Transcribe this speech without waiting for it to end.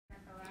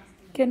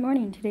Good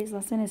morning. Today's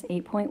lesson is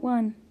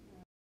 8.1.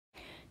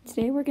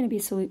 Today we're going to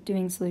be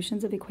doing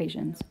solutions of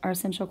equations. Our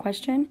essential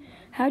question,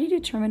 how do you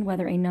determine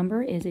whether a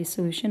number is a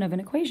solution of an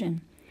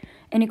equation?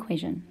 An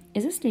equation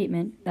is a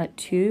statement that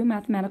two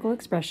mathematical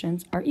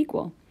expressions are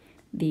equal.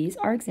 These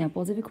are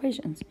examples of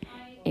equations.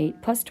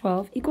 8 plus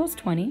 12 equals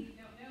 20.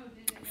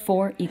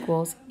 4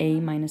 equals a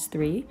minus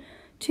 3.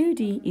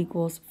 2d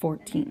equals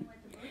 14.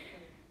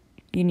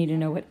 You need to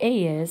know what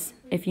a is.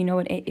 If you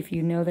know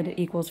that it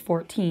equals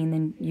 14,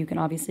 then you can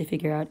obviously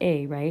figure out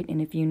a, right?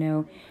 And if you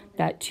know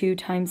that 2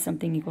 times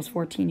something equals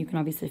 14, you can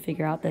obviously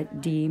figure out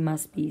that d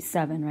must be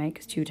 7, right?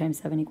 Because 2 times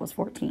 7 equals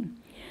 14.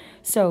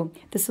 So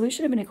the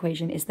solution of an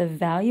equation is the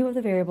value of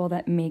the variable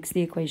that makes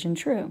the equation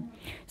true.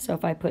 So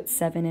if I put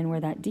 7 in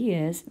where that d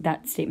is,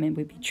 that statement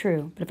would be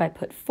true. But if I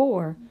put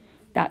 4,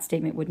 that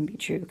statement wouldn't be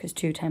true because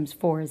 2 times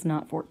 4 is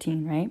not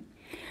 14, right?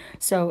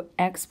 So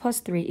x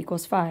plus 3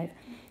 equals 5.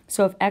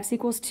 So if x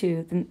equals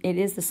 2, then it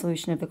is the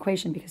solution of the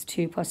equation because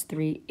 2 plus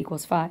 3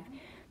 equals 5.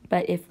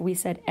 But if we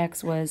said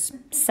x was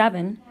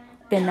 7,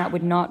 then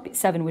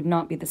 7 would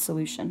not be the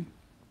solution.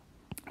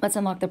 Let's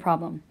unlock the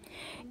problem.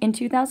 In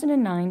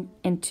 2009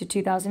 into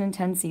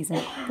 2010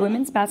 season, the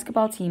women's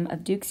basketball team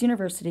of Duke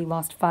University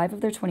lost 5 of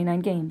their 29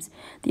 games.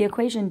 The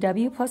equation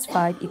w plus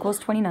 5 equals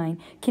 29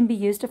 can be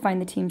used to find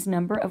the team's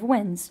number of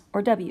wins,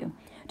 or w.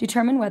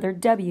 Determine whether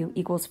w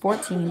equals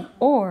 14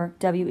 or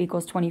w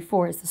equals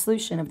 24 is the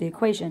solution of the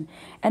equation,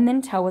 and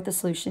then tell what the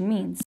solution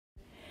means.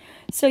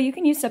 So you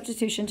can use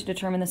substitution to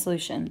determine the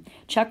solution.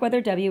 Check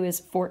whether w is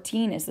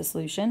 14 is the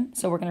solution.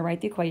 So we're going to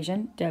write the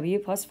equation, w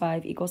plus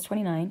 5 equals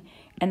 29,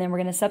 and then we're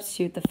going to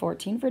substitute the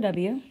 14 for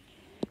w.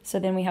 So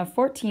then we have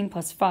 14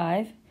 plus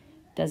 5.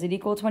 Does it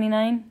equal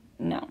 29?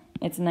 No,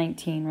 it's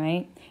 19,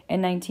 right?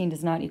 And 19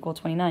 does not equal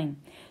 29.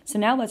 So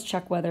now let's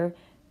check whether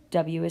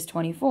w is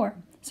 24.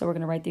 So we're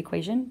going to write the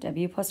equation,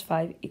 w plus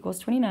 5 equals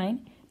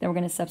 29. Then we're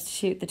going to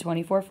substitute the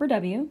 24 for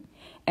w,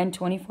 and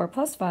 24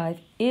 plus 5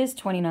 is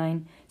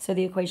 29, so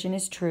the equation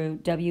is true,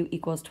 w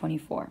equals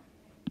 24.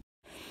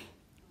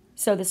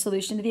 So the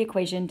solution to the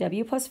equation,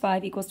 w plus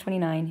 5 equals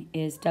 29,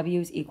 is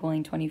w is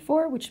equaling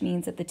 24, which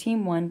means that the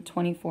team won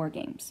 24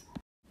 games.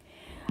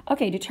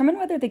 Okay, determine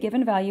whether the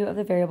given value of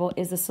the variable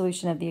is the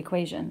solution of the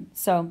equation.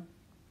 So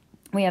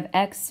we have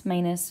x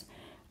minus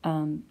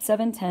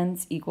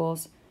 7/10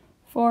 equals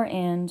 4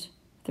 and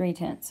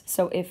 3/10.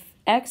 So if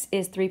x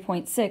is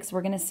 3.6,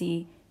 we're going to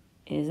see,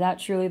 is that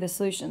truly the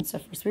solution? So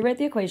first we write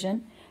the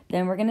equation,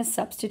 then we're going to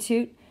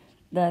substitute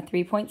the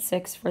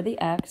 3.6 for the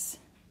x,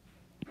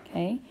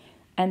 okay?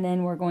 And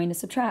then we're going to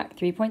subtract.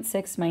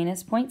 3.6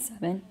 minus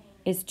 0.7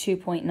 is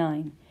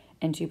 2.9,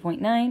 and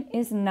 2.9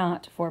 is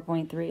not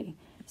 4.3.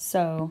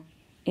 So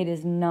it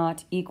is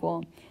not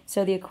equal.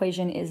 So the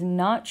equation is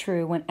not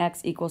true when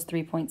x equals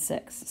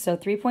 3.6. So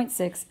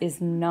 3.6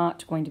 is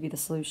not going to be the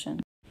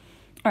solution.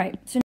 All right,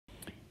 so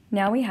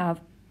now we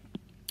have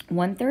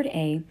 1/3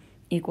 a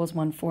equals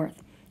 1/4,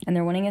 and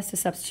they're wanting us to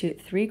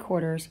substitute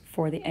 3/4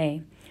 for the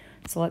a.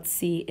 So let's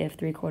see if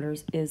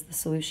 3/4 is the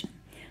solution.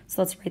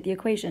 So let's write the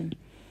equation.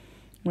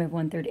 We have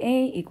 1/3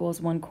 a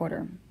equals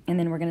 1/4, and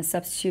then we're going to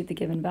substitute the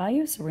given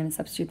value, so we're going to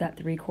substitute that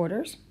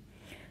 3/4.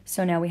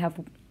 So now we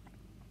have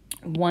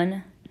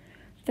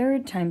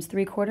 1/3 times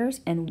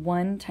 3/4, and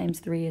 1 times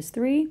 3 is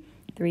 3.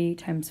 3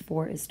 times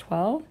 4 is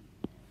 12.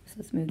 So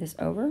let's move this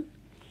over,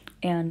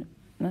 and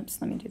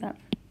oops, let me do that.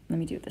 Let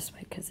me do it this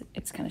way because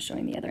it's kind of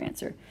showing the other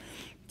answer.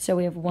 So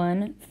we have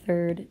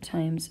 1/3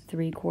 times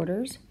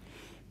 3/4.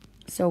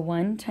 So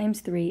 1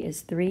 times 3 is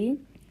 3.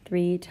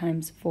 3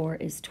 times 4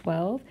 is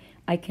 12.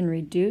 I can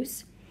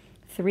reduce.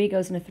 3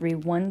 goes into 3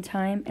 one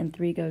time, and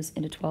 3 goes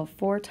into 12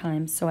 4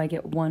 times. So I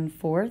get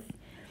 1/4,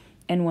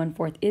 and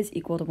 1/4 is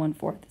equal to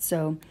 1/4.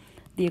 So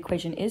the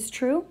equation is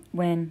true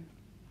when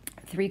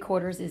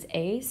 3/4 is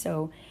a.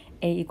 So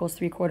a equals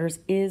 3/4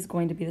 is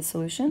going to be the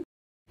solution.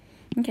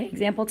 Okay,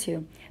 example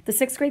 2. The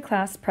 6th grade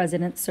class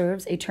president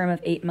serves a term of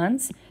 8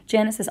 months.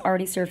 Janice has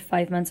already served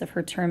 5 months of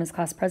her term as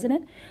class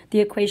president. The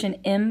equation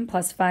m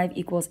plus 5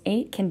 equals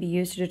 8 can be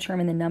used to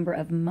determine the number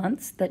of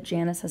months that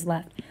Janice has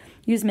left.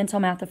 Use mental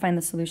math to find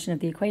the solution of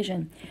the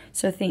equation.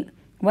 So think,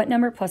 what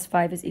number plus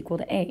 5 is equal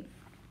to 8?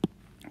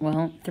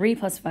 Well, 3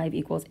 plus 5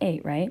 equals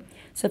 8, right?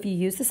 So if you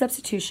use the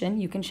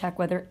substitution, you can check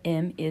whether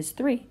m is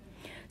 3.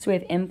 So we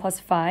have m plus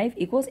 5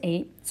 equals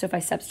 8. So if I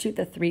substitute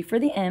the 3 for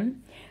the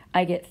m,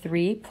 I get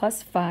 3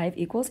 plus 5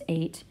 equals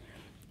 8,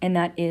 and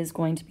that is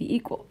going to be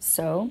equal.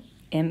 So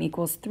m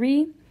equals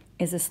 3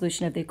 is the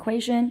solution of the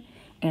equation,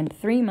 and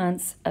 3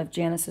 months of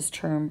Janice's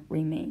term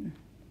remain.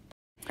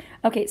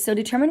 Okay, so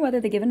determine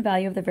whether the given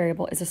value of the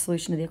variable is a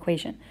solution to the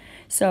equation.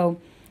 So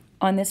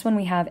on this one,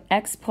 we have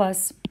x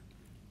plus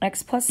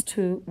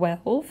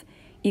 12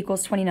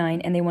 equals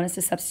 29, and they want us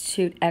to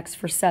substitute x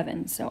for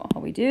 7. So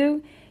all we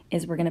do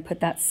is we're going to put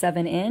that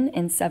 7 in,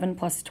 and 7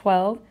 plus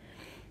 12,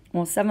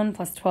 well, 7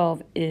 plus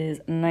 12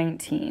 is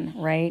 19,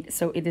 right?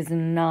 So it is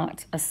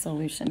not a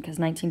solution because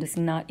 19 does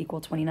not equal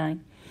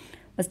 29.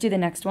 Let's do the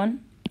next one.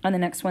 On the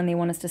next one, they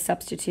want us to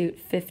substitute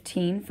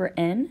 15 for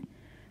n,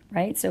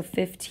 right? So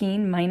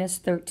 15 minus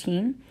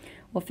 13.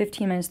 Well,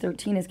 15 minus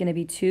 13 is going to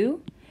be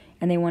 2,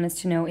 and they want us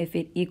to know if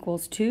it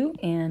equals 2,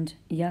 and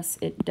yes,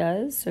 it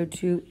does, so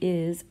 2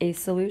 is a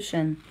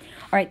solution.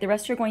 All right, the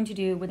rest you're going to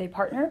do with a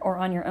partner or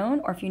on your own,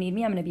 or if you need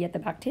me, I'm going to be at the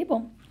back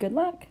table. Good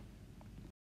luck.